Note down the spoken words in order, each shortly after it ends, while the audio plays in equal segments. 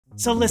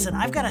So listen,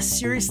 I've got a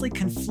seriously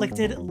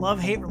conflicted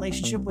love-hate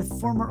relationship with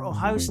former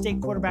Ohio State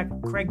quarterback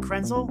Craig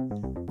Krenzel.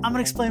 I'm going to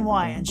explain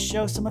why and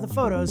show some of the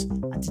photos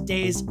on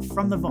today's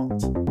From the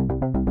Vault.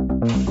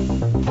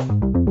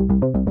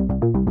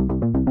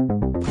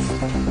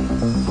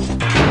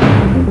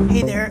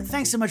 Hey there,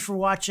 thanks so much for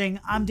watching.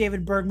 I'm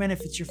David Bergman.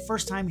 If it's your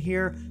first time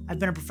here, I've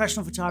been a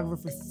professional photographer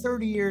for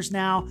 30 years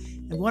now,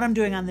 and what I'm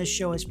doing on this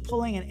show is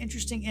pulling an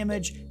interesting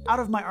image out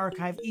of my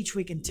archive each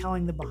week and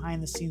telling the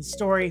behind-the-scenes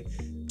story.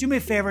 Do me a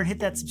favor and hit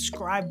that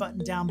subscribe button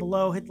down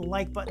below. Hit the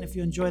like button if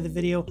you enjoy the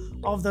video.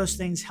 All of those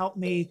things help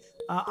me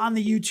on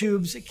the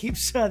YouTubes. It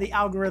keeps the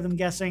algorithm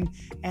guessing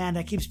and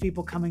it keeps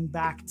people coming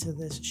back to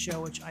this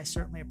show, which I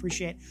certainly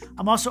appreciate.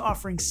 I'm also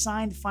offering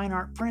signed fine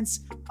art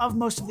prints of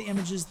most of the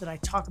images that I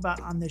talk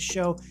about on this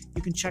show.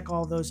 You can check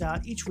all of those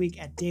out each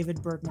week at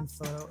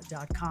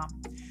davidbergmanphoto.com.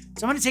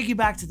 So I'm going to take you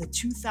back to the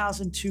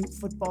 2002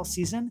 football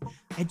season.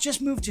 I had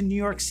just moved to New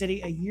York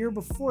City a year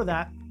before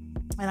that,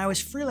 and I was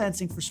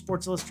freelancing for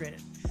Sports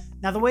Illustrated.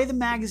 Now, the way the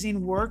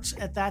magazine works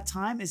at that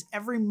time is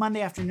every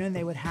Monday afternoon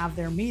they would have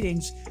their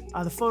meetings.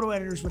 The photo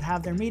editors would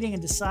have their meeting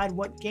and decide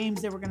what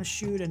games they were going to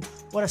shoot and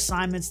what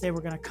assignments they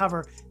were going to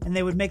cover, and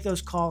they would make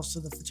those calls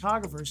to the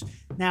photographers.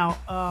 Now,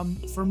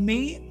 for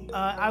me,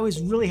 I was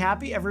really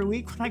happy every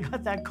week when I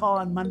got that call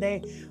on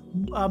Monday.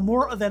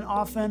 More than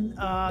often,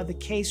 the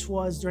case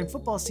was during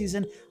football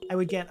season, I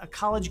would get a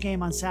college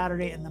game on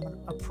Saturday and then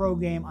a pro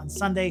game on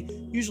Sunday,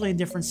 usually in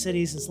different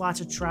cities. There's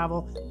lots of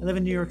travel. I live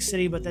in New York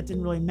City, but that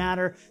didn't really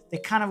matter. They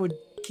kind of would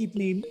keep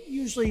me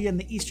usually in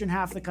the eastern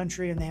half of the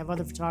country, and they have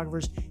other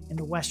photographers in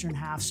the western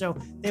half. So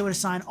they would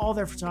assign all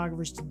their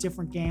photographers to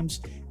different games,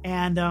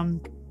 and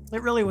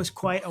it really was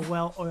quite a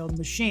well-oiled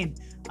machine.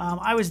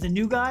 I was the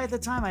new guy at the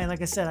time.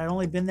 Like I said, I'd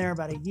only been there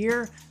about a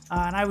year,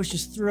 and I was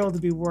just thrilled to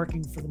be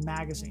working for the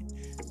magazine.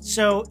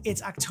 So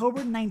it's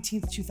October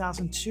 19th,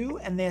 2002,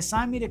 and they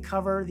assigned me to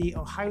cover the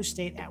Ohio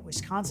State at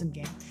Wisconsin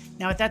game.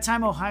 Now, at that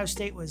time, Ohio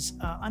State was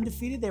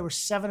undefeated. They were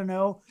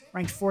 7-0,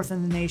 ranked 4th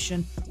in the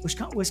nation.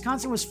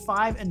 Wisconsin was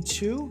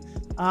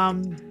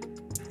 5-2.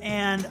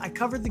 And I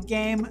covered the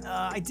game.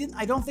 I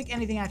don't think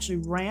anything actually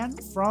ran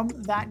from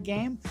that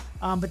game,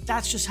 but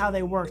that's just how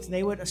they worked.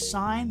 They would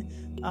assign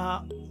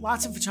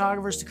lots of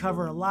photographers to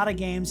cover a lot of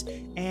games,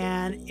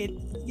 and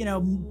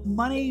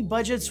money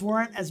budgets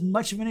weren't as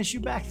much of an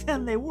issue back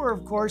then. They were,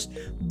 of course,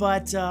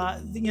 but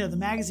the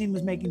magazine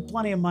was making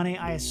plenty of money,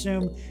 I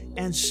assume,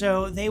 and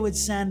so they would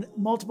send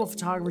multiple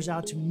photographers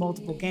out to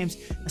multiple games.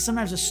 Now,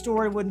 sometimes a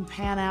story wouldn't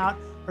pan out,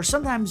 or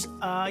sometimes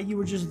you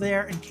were just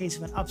there in case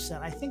of an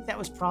upset. I think that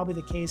was probably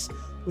the case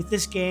with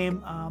this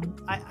game.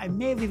 I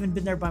may have even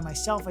been there by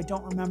myself. I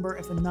don't remember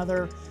if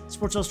another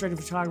Sports Illustrated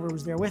photographer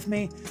was there with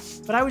me,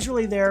 but I was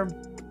really there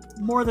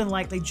more than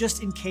likely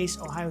just in case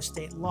Ohio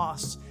State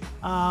lost.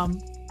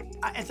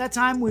 At that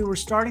time, we were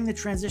starting the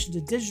transition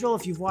to digital.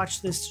 If you've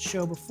watched this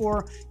show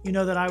before, you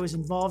know that I was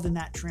involved in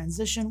that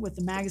transition with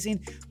the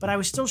magazine, but I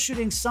was still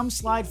shooting some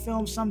slide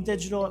film, some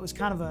digital. It was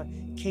kind of a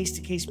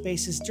case-to-case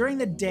basis. During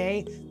the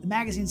day, the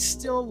magazine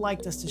still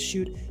liked us to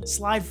shoot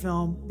slide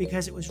film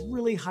because it was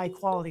really high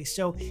quality.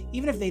 So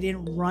even if they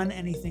didn't run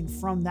anything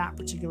from that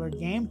particular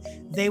game,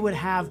 they would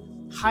have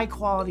high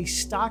quality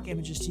stock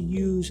images to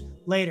use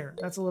later.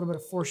 That's a little bit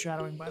of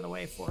foreshadowing, by the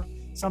way, for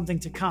something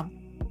to come.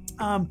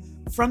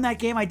 From that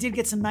game, I did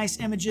get some nice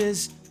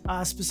images,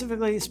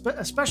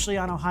 especially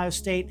on Ohio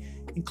State,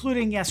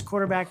 including, yes,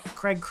 quarterback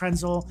Craig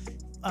Krenzel.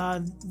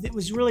 It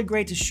was really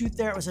great to shoot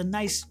there. It was a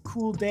nice,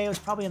 cool day. It was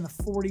probably in the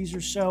 40s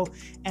or so,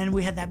 and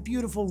we had that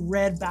beautiful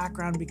red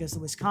background because the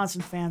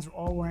Wisconsin fans were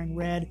all wearing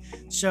red.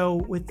 So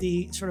with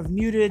the sort of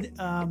muted,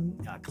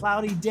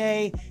 cloudy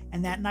day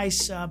and that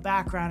nice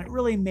background, it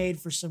really made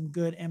for some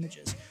good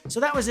images. So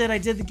that was it. I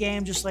did the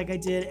game just like I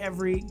did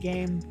every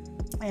game,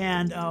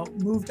 and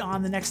moved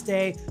on the next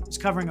day. Was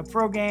covering a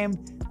pro game.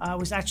 I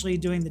was actually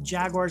doing the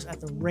Jaguars at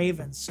the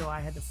Ravens, so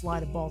I had to fly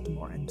to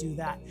Baltimore and do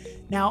that.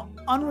 Now,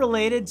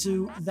 unrelated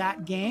to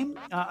that game,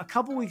 a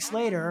couple weeks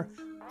later,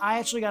 I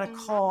actually got a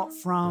call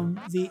from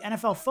the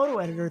NFL photo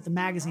editor at the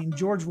magazine,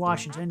 George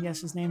Washington.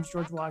 Yes, his name's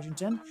George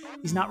Washington.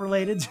 He's not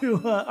related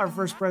to our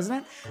first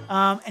president.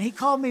 And he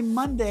called me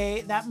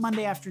that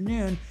Monday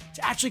afternoon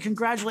to actually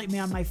congratulate me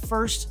on my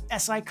first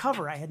SI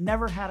cover. I had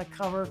never had a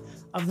cover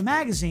of the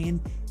magazine.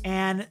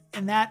 And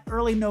in that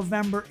early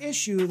November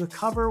issue, the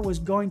cover was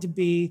going to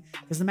be,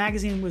 because the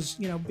magazine was,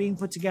 being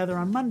put together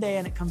on Monday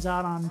and it comes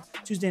out on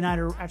Tuesday night,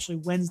 or actually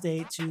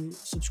Wednesday to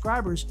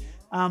subscribers.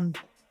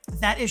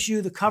 That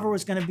issue, the cover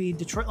was going to be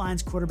Detroit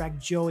Lions quarterback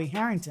Joey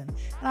Harrington.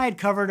 And I had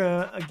covered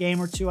a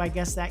game or two, I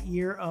guess, that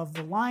year of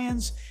the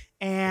Lions.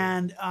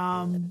 And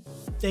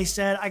they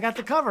said, I got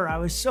the cover. I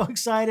was so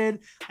excited.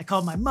 I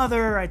called my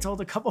mother. I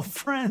told a couple of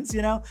friends,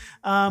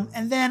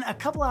 And then a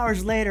couple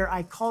hours later,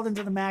 I called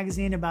into the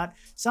magazine about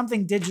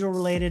something digital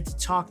related to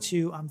talk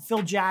to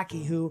Phil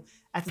Jackie, who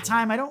At the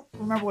time, I don't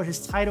remember what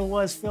his title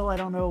was, Phil. I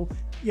don't know,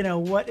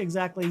 what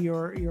exactly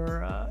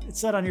it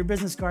said on your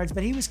business cards,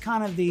 but he was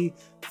kind of the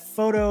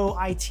photo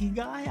IT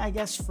guy, I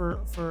guess,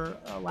 for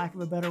lack of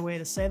a better way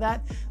to say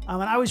that.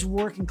 And I was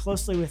working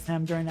closely with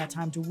him during that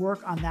time to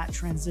work on that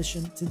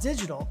transition to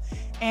digital.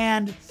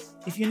 And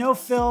if you know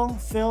Phil,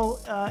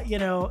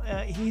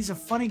 he's a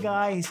funny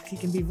guy. He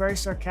can be very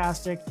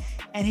sarcastic.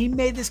 And he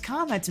made this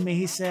comment to me.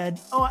 He said,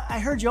 "Oh, I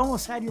heard you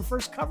almost had your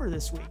first cover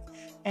this week."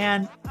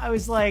 And I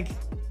was like,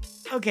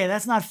 okay,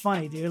 that's not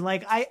funny, dude.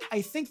 Like,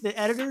 I think the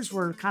editors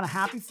were kind of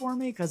happy for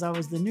me because I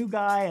was the new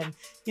guy. And,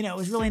 it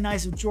was really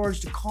nice of George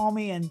to call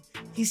me. And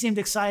he seemed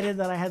excited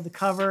that I had the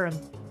cover.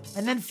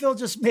 And then Phil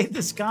just made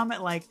this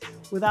comment, like,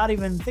 without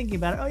even thinking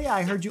about it. "Oh, yeah,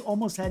 I heard you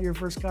almost had your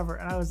first cover."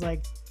 And I was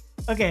like,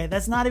 okay,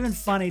 that's not even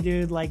funny,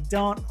 dude. Like,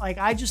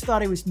 I just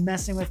thought he was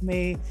messing with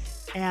me.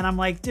 And I'm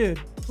like, dude,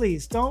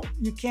 please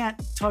you can't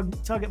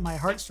tug at my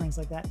heartstrings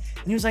like that.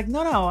 And he was like,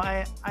 no,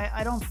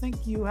 I don't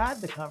think you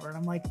had the cover. And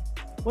I'm like,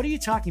 what are you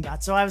talking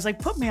about? So I was like,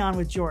 put me on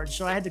with George.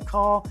 So I had to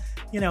call,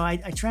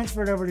 I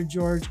transferred over to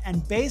George,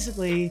 and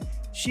basically,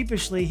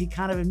 sheepishly, he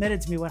kind of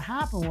admitted to me what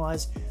happened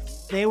was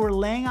they were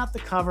laying out the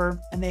cover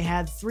and they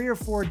had 3 or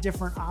 4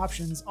 different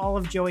options, all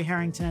of Joey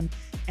Harrington,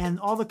 and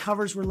all the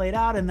covers were laid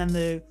out. And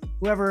then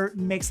whoever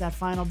makes that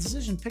final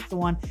decision picked the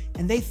one,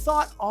 and they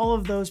thought all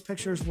of those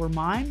pictures were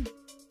mine.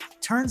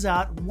 Turns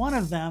out one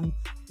of them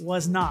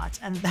was not.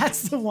 And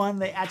that's the one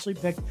they actually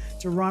picked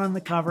to run on the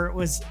cover. It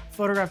was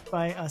photographed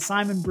by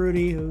Simon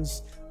Broody,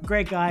 who's a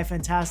great guy,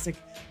 fantastic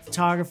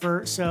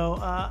photographer. So,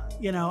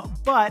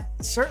 but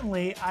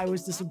certainly I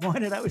was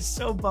disappointed. I was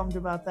so bummed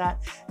about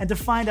that. And to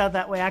find out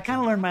that way, I kind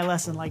of learned my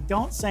lesson. Like,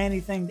 don't say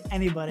anything to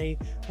anybody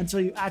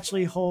until you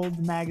actually hold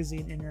the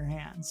magazine in your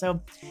hand.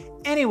 So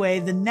anyway,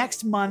 the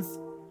next month,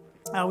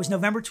 was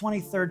November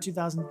 23rd,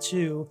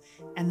 2002,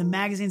 and the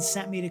magazine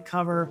sent me to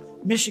cover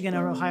Michigan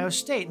and Ohio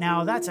State.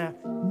 Now, that's a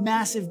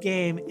massive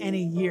game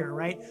any year,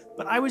 right?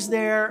 But I was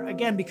there,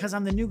 again, because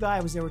I'm the new guy.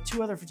 I was there with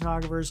 2 other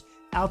photographers,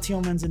 Al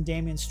Teelmans and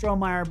Damian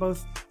Strohmeyer,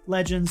 both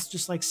legends,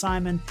 just like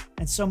Simon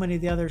and so many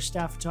of the other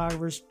staff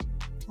photographers.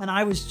 And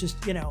I was just,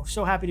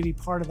 so happy to be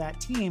part of that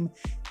team.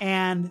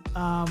 And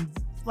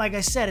like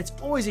I said, it's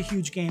always a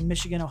huge game,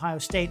 Michigan, Ohio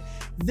State.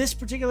 This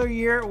particular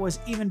year was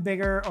even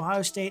bigger.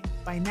 Ohio State,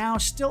 by now,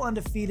 still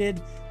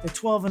undefeated. They're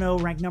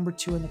 12-0, ranked number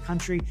 2 in the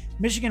country.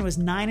 Michigan was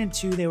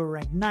 9-2. They were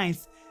ranked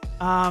 9th.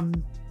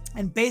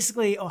 And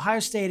basically, Ohio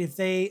State, if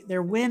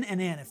they're win and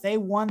in. If they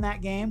won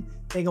that game,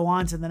 they go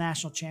on to the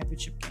national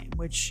championship game,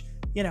 which,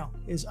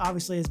 is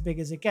obviously as big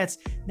as it gets.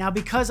 Now,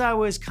 because I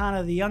was kind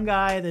of the young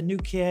guy, the new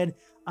kid,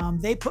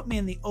 they put me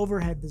in the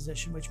overhead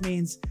position, which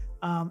means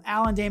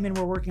Al and Damian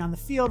were working on the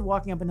field,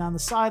 walking up and down the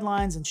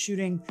sidelines and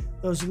shooting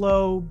those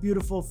low,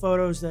 beautiful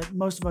photos that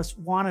most of us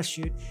want to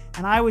shoot.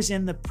 And I was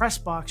in the press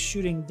box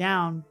shooting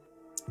down,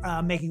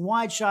 making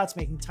wide shots,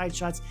 making tight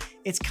shots.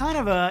 It's kind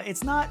of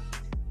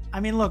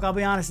look, I'll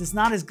be honest, it's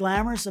not as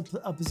glamorous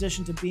a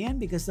position to be in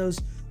because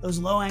those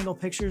low angle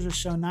pictures are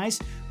so nice,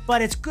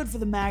 but it's good for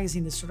the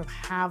magazine to sort of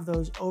have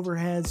those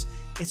overheads.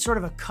 It's sort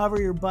of a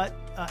cover your butt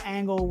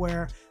angle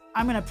where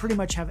I'm going to pretty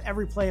much have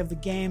every play of the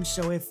game.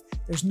 So if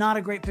there's not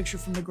a great picture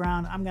from the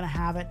ground, I'm going to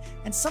have it.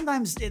 And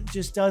sometimes it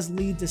just does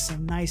lead to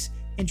some nice,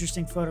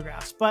 interesting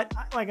photographs. But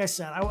like I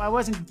said, I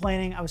wasn't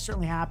complaining. I was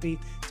certainly happy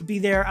to be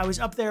there. I was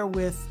up there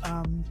with,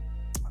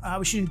 I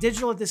was shooting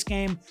digital at this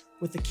game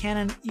with the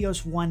Canon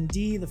EOS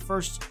 1D, the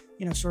first,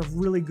 sort of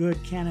really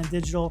good Canon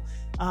digital.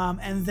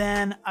 And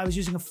then I was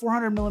using a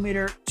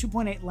 400mm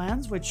 2.8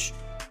 lens, which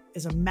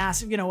is a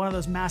massive, one of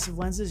those massive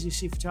lenses you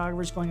see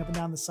photographers going up and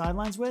down the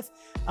sidelines with.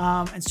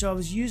 And so I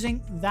was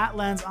using that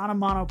lens on a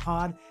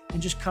monopod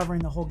and just covering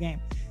the whole game.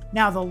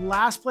 Now, the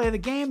last play of the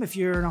game, if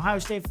you're an Ohio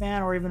State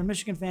fan or even a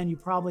Michigan fan, you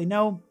probably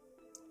know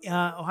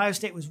Ohio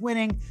State was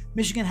winning.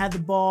 Michigan had the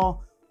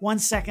ball, 1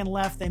 second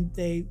left.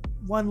 They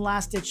one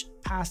last-ditch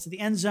pass to the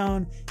end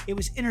zone. It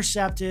was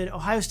intercepted.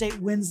 Ohio State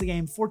wins the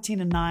game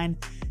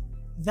 14-9.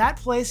 That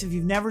place, if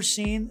you've never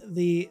seen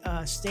the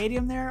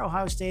stadium there,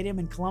 Ohio Stadium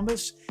in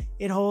Columbus,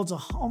 it holds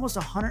almost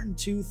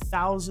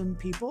 102,000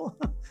 people.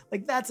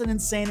 Like, that's an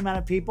insane amount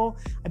of people.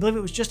 I believe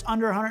it was just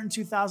under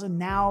 102,000.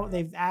 Now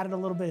they've added a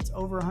little bit. It's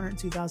over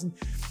 102,000.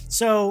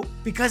 So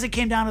because it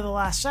came down to the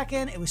last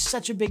second, it was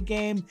such a big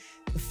game.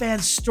 The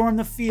fans stormed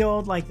the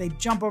field. Like, they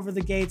jump over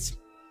the gates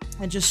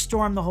and just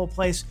storm the whole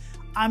place.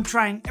 I'm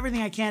trying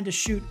everything I can to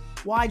shoot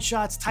wide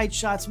shots, tight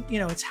shots.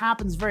 It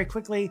happens very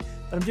quickly,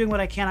 but I'm doing what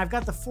I can. I've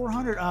got the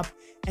 400 up,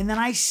 and then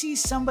I see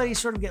somebody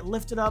sort of get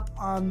lifted up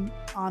on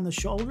the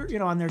shoulder,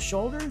 on their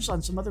shoulders,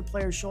 on some other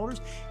player's shoulders.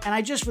 And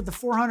I just, with the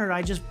 400,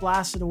 I just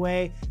blasted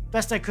away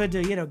best I could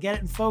to, get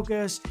it in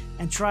focus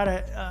and try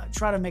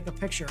to make a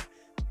picture.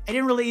 I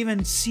didn't really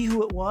even see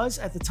who it was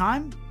at the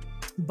time,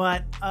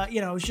 but,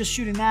 I was just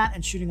shooting that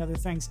and shooting other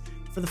things.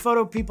 For the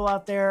photo people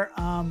out there,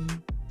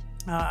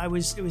 it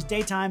was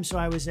daytime, so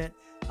I was at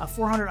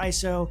 400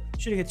 ISO,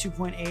 shooting at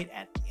 2.8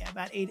 at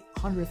about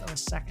 800th of a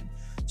second.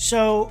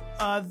 So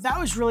that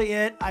was really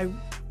it. I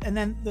and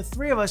then the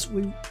three of us,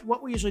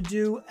 what we usually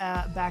do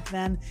back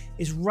then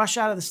is rush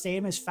out of the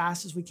stadium as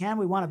fast as we can.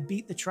 We want to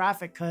beat the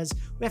traffic because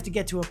we have to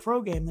get to a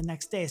pro game the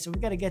next day. So we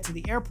got to get to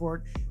the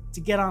airport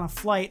to get on a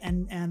flight.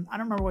 And I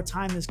don't remember what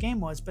time this game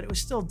was, but it was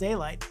still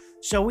daylight.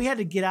 So we had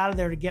to get out of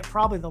there to get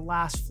probably the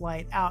last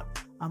flight out.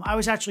 I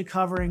was actually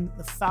covering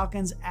the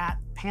Falcons at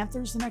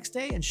Panthers the next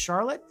day in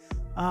Charlotte.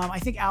 I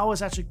think Al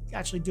was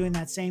actually doing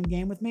that same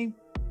game with me.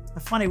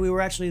 Funny, we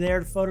were actually there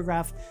to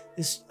photograph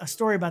a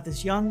story about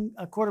this young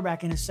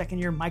quarterback in his second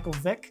year, Michael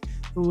Vick,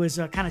 who was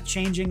kind of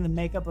changing the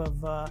makeup of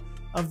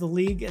the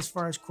league as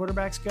far as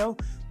quarterbacks go.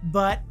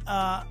 But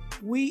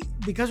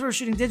because we were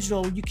shooting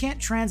digital, you can't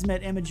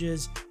transmit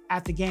images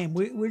at the game.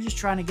 We're just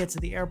trying to get to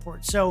the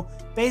airport. So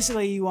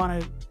basically, you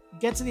want to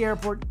get to the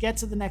airport, get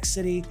to the next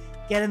city,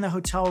 get in the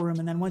hotel room,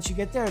 and then once you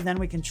get there, then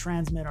we can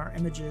transmit our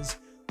images.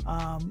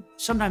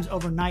 Sometimes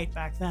overnight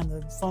back then.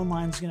 The phone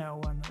lines, when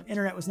the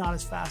internet was not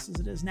as fast as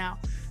it is now.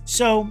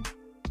 So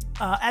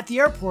at the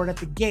airport, at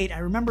the gate, I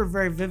remember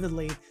very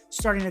vividly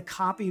starting to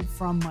copy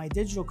from my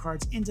digital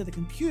cards into the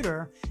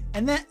computer.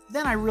 And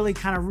then I really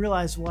kind of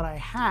realized what I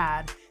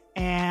had.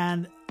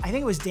 And I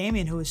think it was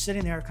Damien who was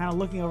sitting there kind of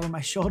looking over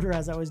my shoulder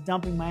as I was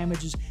dumping my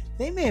images.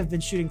 They may have been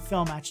shooting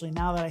film, actually,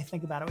 now that I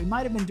think about it. We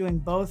might have been doing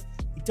both.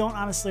 I don't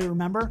honestly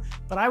remember,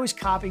 but I was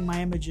copying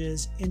my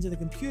images into the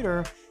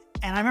computer.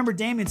 And I remember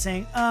Damien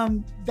saying,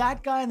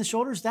 that guy on the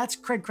shoulders, that's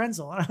Craig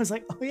Krenzel. And I was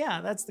like, oh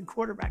yeah, that's the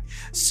quarterback.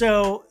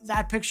 So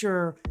that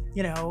picture,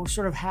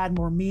 sort of had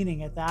more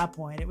meaning at that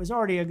point. It was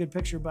already a good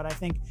picture, but I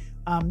think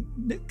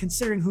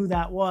considering who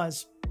that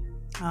was,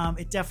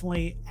 it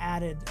definitely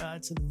added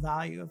to the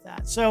value of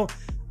that. So,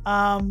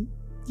 I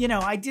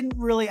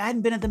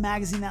hadn't been at the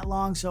magazine that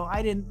long, so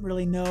I didn't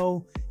really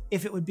know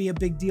if it would be a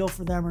big deal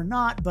for them or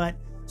not, but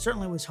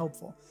certainly was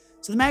hopeful.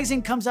 So the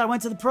magazine comes out, I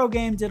went to the pro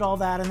game, did all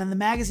that, and then the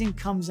magazine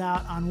comes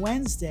out on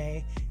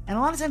Wednesday. And a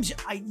lot of times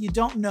you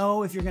don't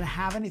know if you're going to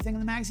have anything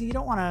in the magazine. You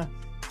don't want to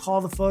call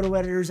the photo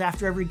editors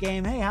after every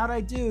game. Hey, how'd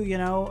I do? Do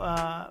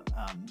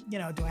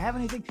I have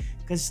anything?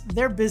 Because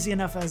they're busy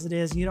enough as it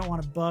is. And you don't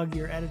want to bug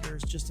your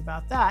editors just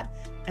about that.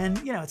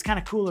 And, it's kind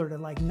of cooler to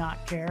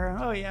not care.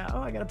 Oh yeah.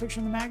 Oh, I got a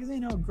picture in the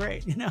magazine. Oh,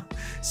 great.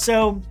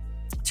 So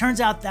turns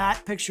out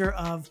that picture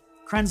of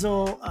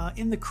Krenzel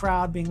in the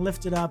crowd being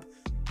lifted up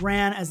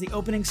ran as the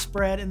opening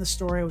spread in the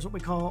story. It was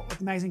what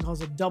the magazine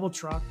calls a double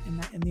truck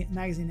in the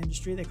magazine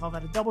industry. They call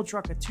that a double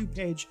truck, a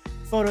 2-page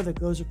photo that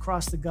goes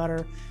across the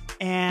gutter.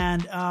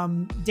 And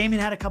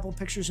Damien had a couple of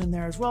pictures in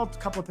there as well, a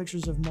couple of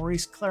pictures of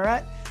Maurice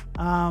Claret.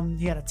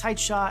 He had a tight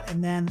shot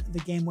and then the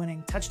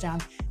game-winning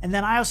touchdown. And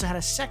then I also had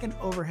a second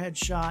overhead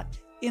shot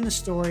in the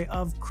story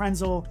of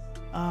Krenzel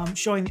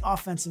showing the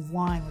offensive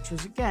line, which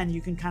was, again,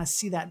 you can kind of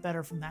see that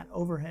better from that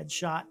overhead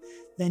shot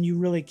than you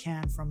really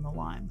can from the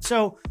line.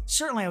 So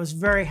certainly I was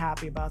very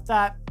happy about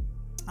that,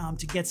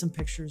 to get some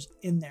pictures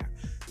in there.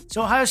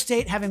 So Ohio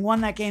State, having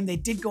won that game, they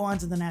did go on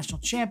to the national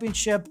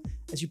championship.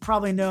 As you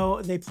probably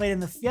know, they played in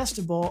the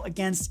Fiesta Bowl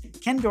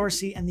against Ken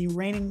Dorsey and the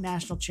reigning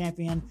national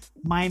champion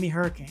Miami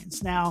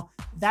Hurricanes. Now,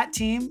 that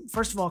team,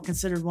 first of all,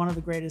 considered one of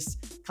the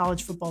greatest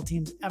college football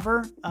teams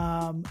ever.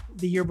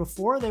 The year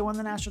before, they won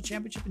the national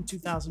championship in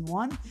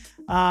 2001.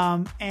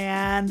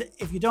 And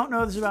if you don't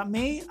know this about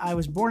me, I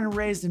was born and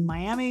raised in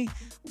Miami.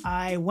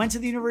 I went to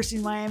the University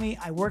of Miami.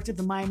 I worked at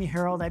the Miami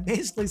Herald. I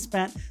basically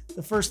spent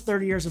the first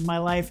 30 years of my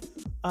life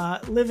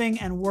living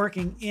and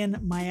working in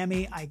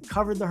Miami. I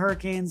covered the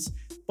Hurricanes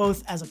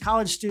both as a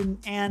college student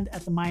and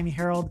at the Miami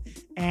Herald.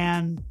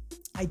 And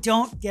I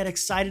don't get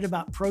excited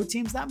about pro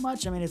teams that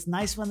much. I mean, it's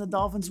nice when the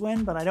Dolphins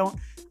win, but I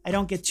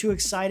don't get too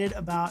excited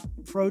about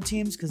pro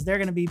teams because they're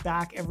going to be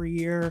back every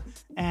year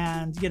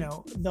and,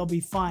 they'll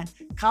be fine.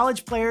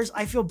 College players,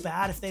 I feel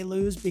bad if they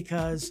lose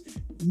because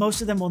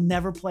most of them will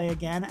never play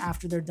again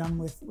after they're done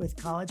with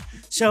college.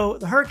 So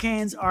the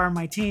Hurricanes are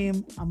my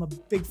team. I'm a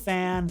big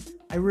fan.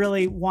 I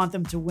really want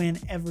them to win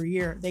every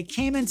year. They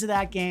came into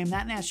that game,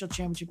 that national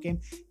championship game,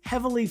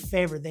 heavily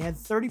favored. They had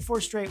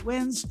 34 straight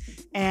wins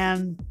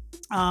and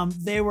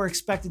they were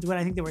expected to win.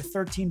 I think they were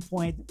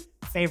 13-point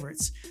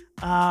favorites.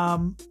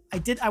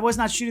 I was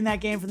not shooting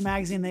that game for the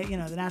magazine.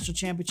 The national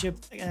championship,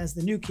 as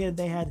the new kid,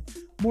 they had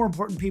more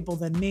important people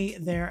than me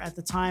there at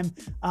the time.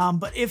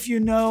 But if you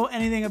know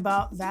anything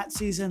about that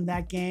season,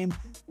 that game,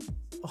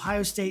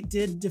 Ohio State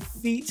did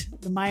defeat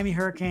the Miami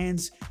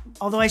Hurricanes.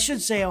 Although I should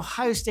say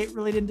Ohio State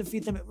really didn't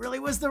defeat them. It really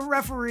was the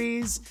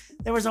referees.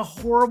 There was a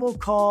horrible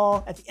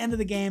call at the end of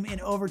the game in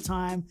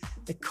overtime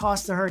that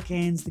cost the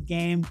Hurricanes the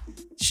game.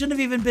 Shouldn't have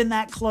even been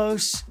that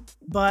close,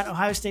 but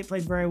Ohio State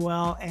played very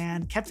well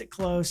and kept it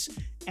close,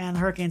 and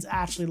the Hurricanes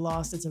actually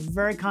lost. It's a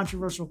very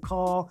controversial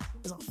call.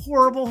 It was a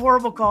horrible,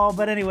 horrible call,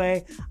 but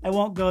anyway, I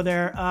won't go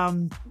there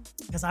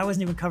because I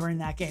wasn't even covering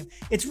that game.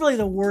 It's really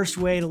the worst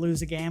way to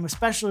lose a game,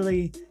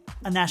 especially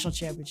a national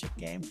championship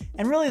game.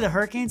 And really, the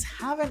Hurricanes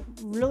haven't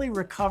really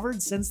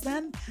recovered since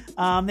then.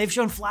 They've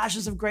shown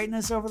flashes of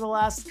greatness over the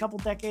last couple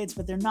decades,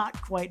 but they're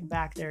not quite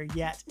back there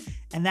yet.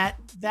 And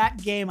that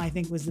game, I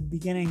think, was the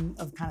beginning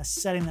of kind of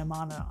setting them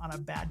on a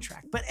bad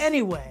track. But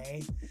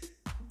anyway,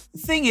 The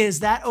thing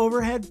is, that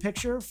overhead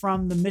picture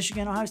from the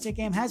Michigan-Ohio State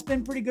game has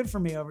been pretty good for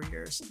me over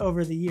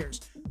the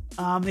years.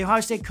 The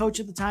Ohio State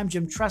coach at the time,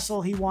 Jim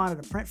Tressel, he wanted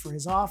a print for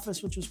his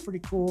office, which was pretty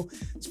cool.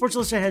 Sports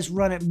Illustrated has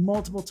run it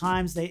multiple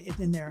times. It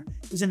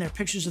was in their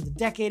Pictures of the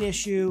Decade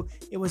issue.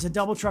 It was a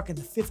double truck in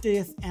the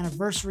 50th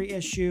anniversary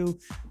issue.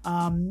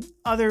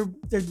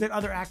 There's been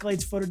other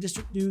accolades. Photo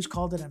District News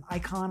called it an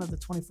icon of the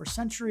 21st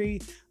century,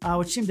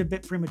 which seemed a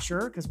bit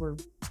premature because we're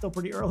still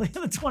pretty early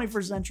in the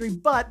 21st century.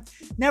 But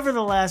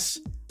nevertheless,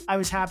 I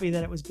was happy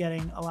that it was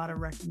getting a lot of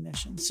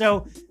recognition.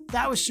 So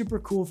that was super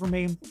cool for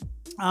me.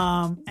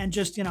 And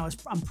just,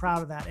 I'm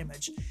proud of that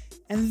image.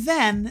 And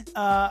then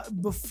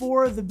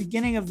before the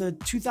beginning of the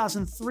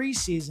 2003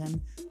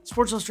 season,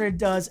 Sports Illustrated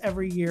does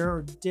every year,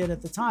 or did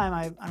at the time,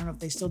 I don't know if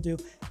they still do,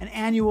 an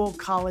annual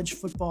college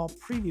football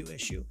preview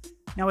issue.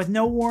 Now, with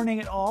no warning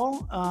at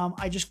all,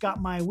 I just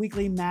got my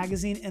weekly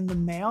magazine in the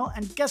mail,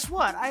 and guess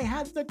what? I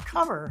had the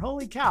cover.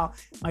 Holy cow.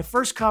 My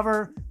first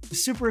cover,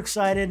 was super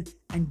excited,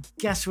 and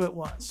guess who it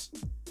was?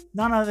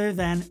 None other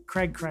than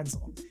Craig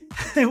Krenzel.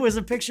 It was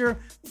a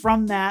picture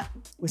from that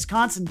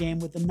Wisconsin game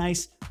with a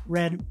nice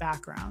red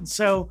background.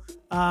 So,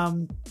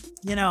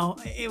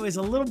 it was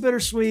a little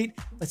bittersweet,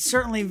 but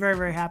certainly very,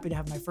 very happy to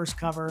have my first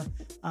cover.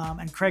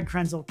 And Craig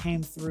Krenzel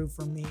came through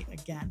for me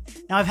again.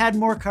 Now, I've had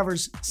more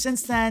covers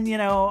since then.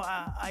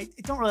 I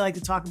don't really like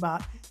to talk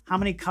about how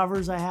many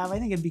covers I have. I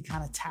think it'd be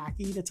kind of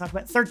tacky to talk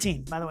about.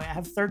 13, by the way. I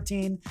have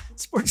 13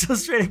 Sports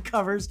Illustrated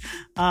covers.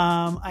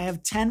 I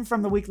have 10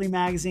 from the weekly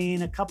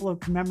magazine, a couple of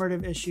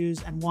commemorative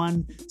issues, and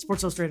one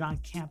Sports Illustrated on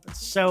campus.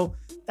 So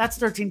that's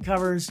 13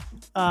 covers.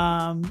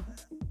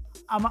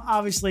 I'm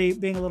obviously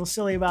being a little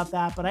silly about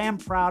that, but I am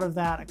proud of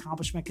that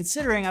accomplishment,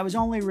 considering I was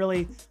only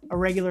really a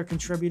regular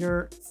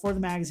contributor for the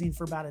magazine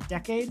for about a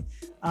decade.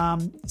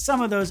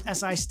 Some of those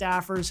SI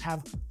staffers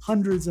have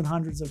hundreds and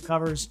hundreds of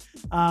covers.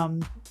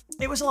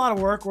 It was a lot of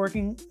work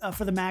working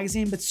for the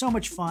magazine, but so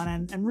much fun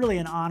and really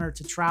an honor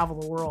to travel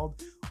the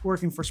world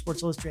working for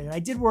Sports Illustrated. I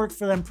did work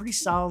for them pretty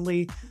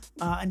solidly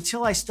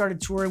until I started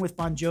touring with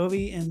Bon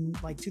Jovi in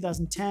like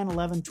 2010,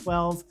 11,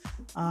 12.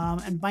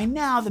 And by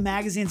now, the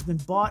magazine's been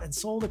bought and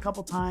sold a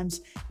couple times.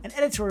 And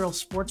editorial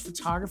sports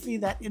photography,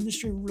 that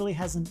industry really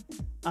hasn't,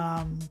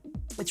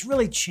 it's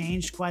really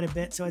changed quite a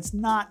bit. So it's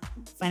not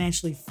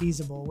financially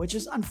feasible, which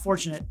is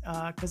unfortunate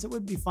because it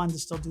would be fun to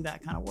still do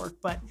that kind of work,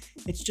 but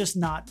it's just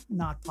not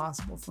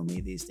possible for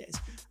me these days.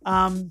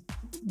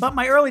 But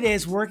my early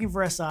days working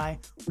for SI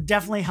were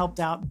definitely helped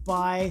out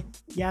by,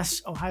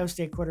 yes, Ohio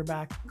State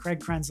quarterback Craig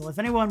Krenzel. If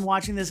anyone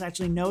watching this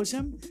actually knows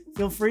him,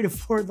 feel free to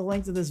forward the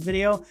link to this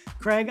video.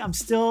 Craig, I'm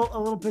still a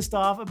little pissed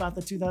off about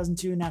the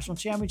 2002 National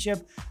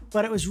Championship,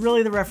 but it was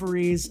really the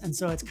referees, and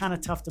so it's kind of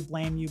tough to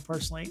blame you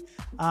personally.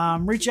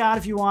 Reach out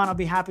if you want. I'll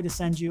be happy to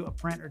send you a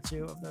print or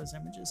two of those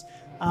images.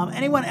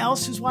 Anyone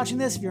else who's watching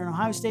this, if you're an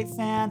Ohio State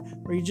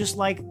fan or you just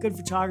like good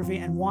photography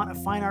and want a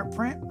fine art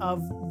print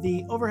of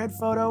the overhead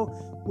photo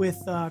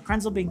with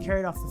Krenzel being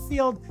carried off the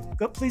field,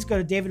 please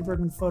go to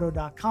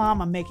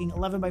davidbergmanphoto.com. I'm making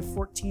 11 by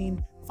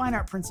 14 fine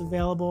art prints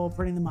available,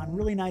 printing them on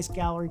really nice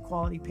gallery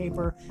quality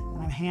paper,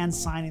 and I'm hand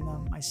signing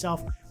them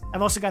myself.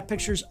 I've also got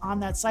pictures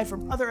on that site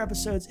from other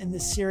episodes in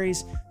this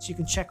series, so you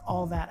can check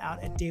all that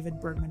out at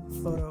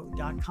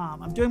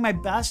davidbergmanphoto.com. I'm doing my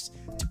best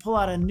to pull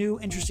out a new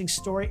interesting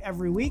story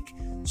every week,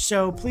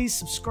 so please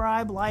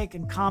subscribe, like,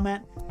 and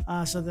comment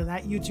so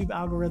that YouTube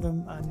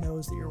algorithm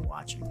knows that you're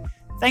watching.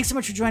 Thanks so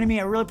much for joining me.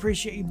 I really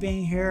appreciate you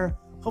being here.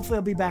 Hopefully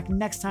I'll be back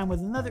next time with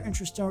another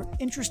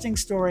interesting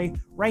story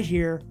right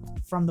here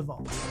from the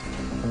vault.